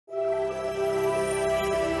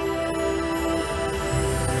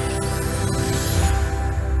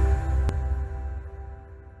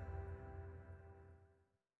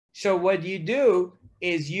So what you do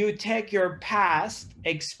is you take your past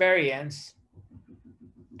experience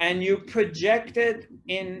and you project it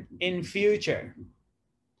in future.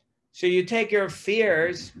 So you take your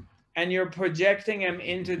fears and you're projecting them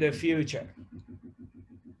into the future.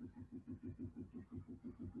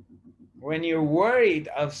 When you're worried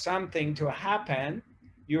of something to happen,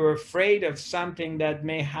 you're afraid of something that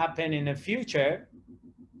may happen in the future,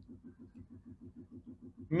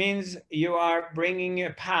 means you are bringing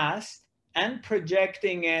your past and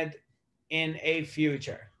projecting it in a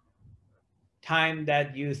future time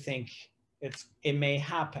that you think it may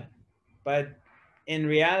happen. But in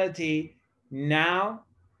reality, now,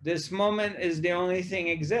 this moment is the only thing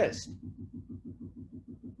exists.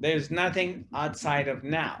 There's nothing outside of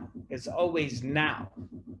now. It's always now.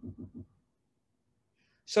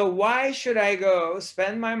 So why should I go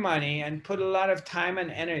spend my money and put a lot of time and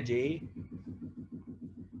energy,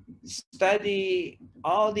 study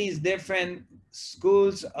all these different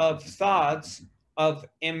schools of thoughts of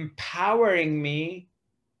empowering me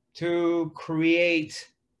to create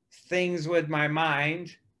things with my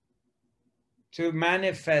mind, to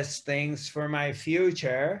manifest things for my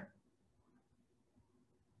future,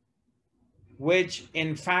 which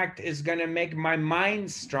in fact is going to make my mind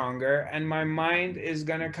stronger, and my mind is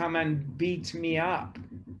going to come and beat me up.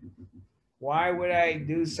 Why would I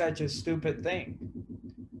do such a stupid thing?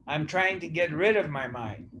 I'm trying to get rid of my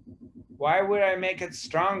mind. Why would I make it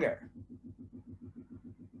stronger?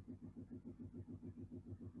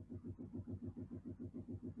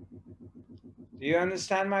 Do you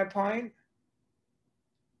understand my point?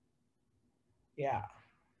 Yeah.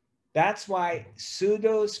 That's why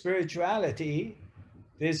pseudo-spirituality,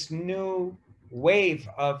 this new wave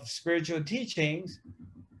of spiritual teachings,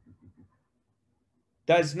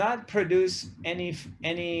 does not produce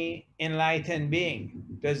any enlightened being,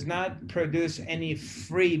 does not produce any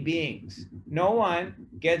free beings. No one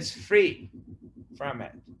gets free from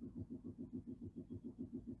it.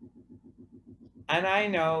 And I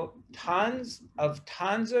know tons of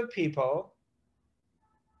people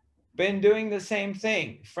been doing the same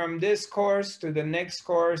thing, from this course to the next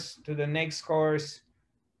course to the next course,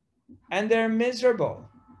 and they're miserable.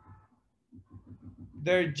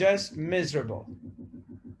 They're just miserable.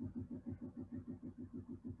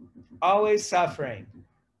 Always suffering,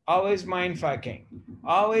 always mind fucking,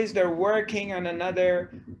 always they're working on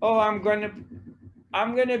another, oh, I'm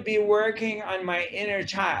gonna be working on my inner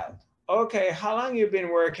child. Okay, how long you been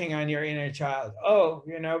working on your inner child? Oh,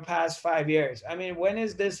 past 5 years. I mean, when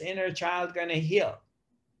is this inner child gonna heal?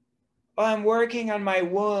 Oh, I'm working on my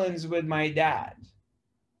wounds with my dad.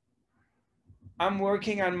 I'm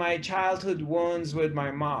working on my childhood wounds with my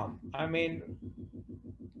mom. I mean,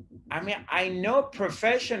 I know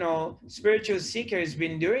professional spiritual seekers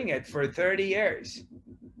been doing it for 30 years.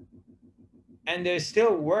 And they're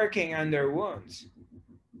still working on their wounds.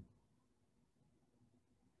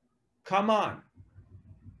 Come on.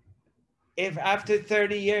 If after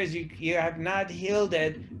 30 years you have not healed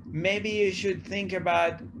it, maybe you should think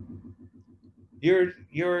about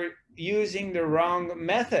you're using the wrong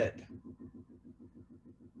method.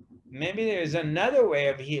 Maybe there's another way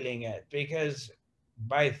of healing it, because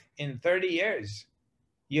in 30 years,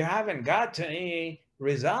 you haven't got to any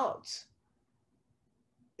results.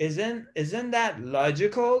 Isn't that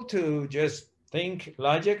logical to just think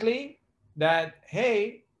logically that,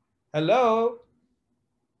 hey, hello,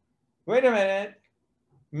 wait a minute,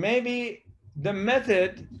 maybe the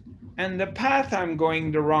method and the path I'm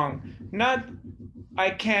going the wrong, not I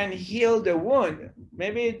can heal the wound.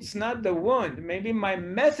 Maybe it's not the wound. Maybe my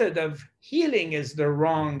method of healing is the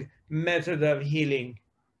wrong method of healing.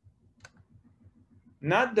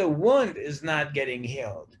 Not the wound is not getting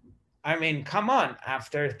healed. I mean, come on,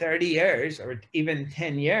 after 30 years or even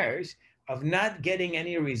 10 years of not getting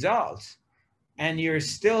any results, and you're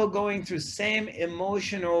still going through same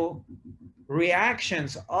emotional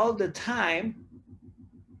reactions all the time,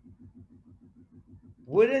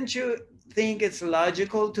 wouldn't you think it's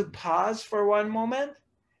logical to pause for one moment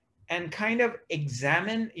and kind of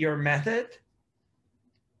examine your method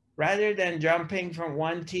rather than jumping from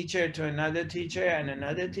one teacher to another teacher and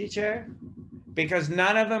another teacher? Because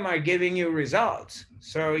none of them are giving you results.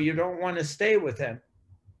 So you don't want to stay with them.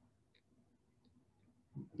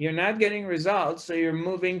 You're not getting results, so you're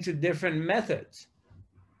moving to different methods.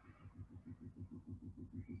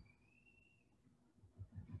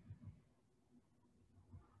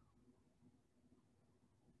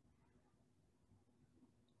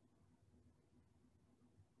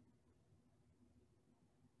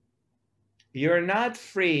 You're not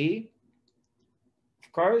free,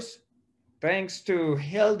 of course, thanks to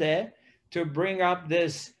Hilde to bring up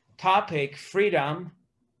this topic, freedom,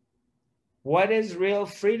 what is real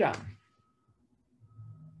freedom?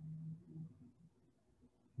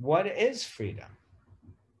 What is freedom?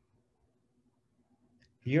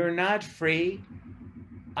 You're not free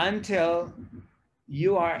until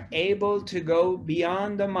you are able to go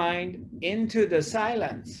beyond the mind into the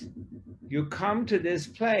silence. You come to this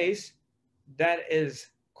place that is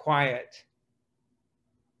quiet.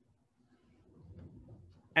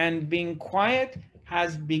 And being quiet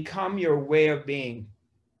has become your way of being.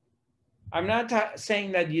 I'm not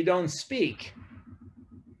saying that you don't speak.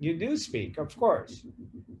 You do speak, of course.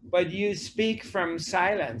 But you speak from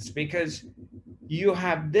silence because you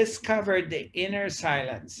have discovered the inner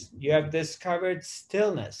silence. You have discovered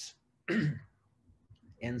stillness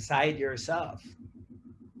inside yourself.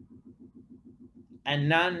 And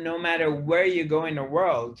now, no matter where you go in the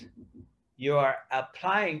world, you are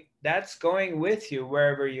applying, that's going with you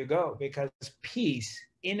wherever you go, because peace,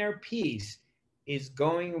 inner peace, is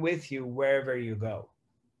going with you wherever you go.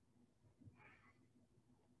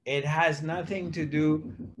 It has nothing to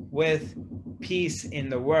do with peace in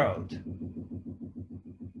the world.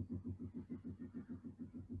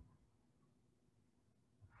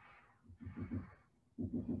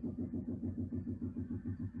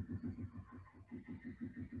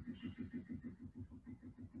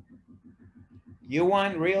 You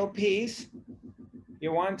want real peace?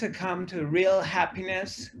 You want to come to real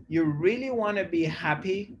happiness? You really want to be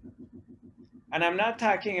happy? And I'm not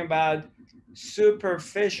talking about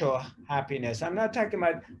superficial happiness. I'm not talking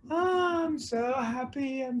about, oh, I'm so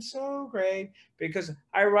happy, I'm so great. Because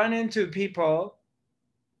I run into people,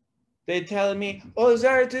 they tell me, oh,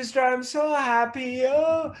 Zarathustra, I'm so happy.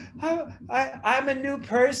 Oh, I'm a new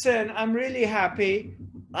person. I'm really happy.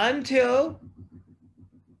 Until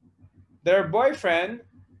their boyfriend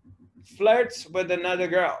flirts with another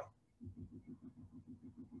girl.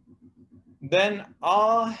 Then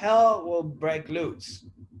all hell will break loose.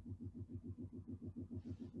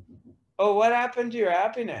 Oh, what happened to your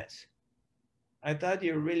happiness? I thought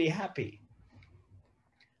you were really happy.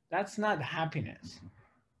 That's not happiness.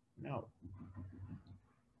 No.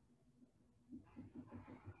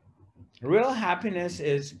 Real happiness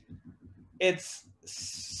is, it's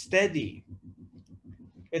steady.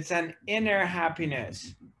 It's an inner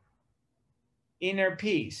happiness, inner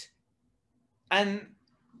peace. And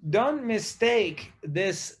don't mistake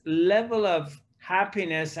this level of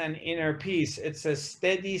happiness and inner peace. It's a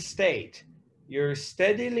steady state. You're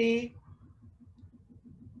steadily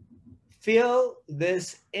feel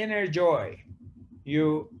this inner joy.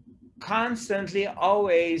 You constantly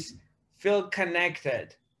always feel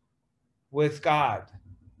connected with God,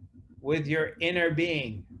 with your inner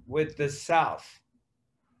being, with the self.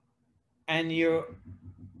 And you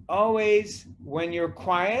always, when you're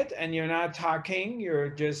quiet and you're not talking, you're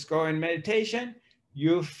just going meditation,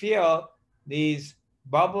 you feel these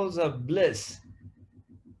bubbles of bliss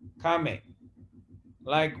coming.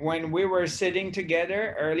 Like when we were sitting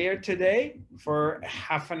together earlier today for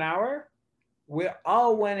half an hour, we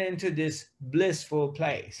all went into this blissful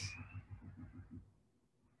place.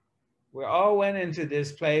 We all went into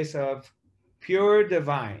this place of pure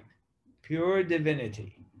divine, pure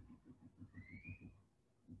divinity.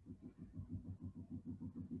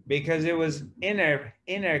 Because it was inner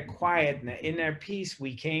quiet, inner peace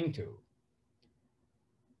we came to.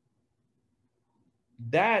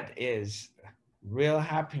 That is real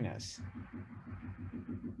happiness.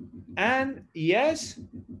 And yes,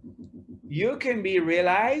 you can be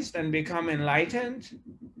realized and become enlightened,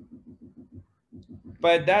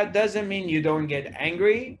 but that doesn't mean you don't get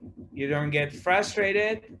angry, you don't get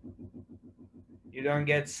frustrated, you don't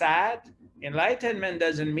get sad. Enlightenment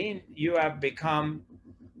doesn't mean you have become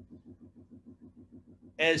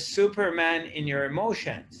a Superman in your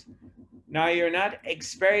emotions. Now you're not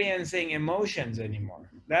experiencing emotions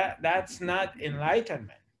anymore. That's not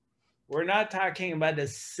enlightenment. We're not talking about a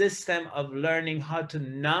system of learning how to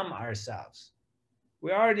numb ourselves.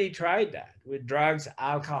 We already tried that with drugs,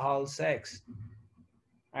 alcohol, sex.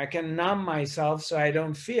 I can numb myself so I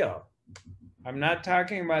don't feel. I'm not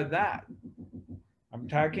talking about that. I'm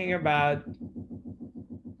talking about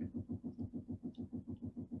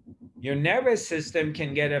your nervous system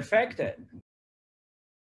can get affected.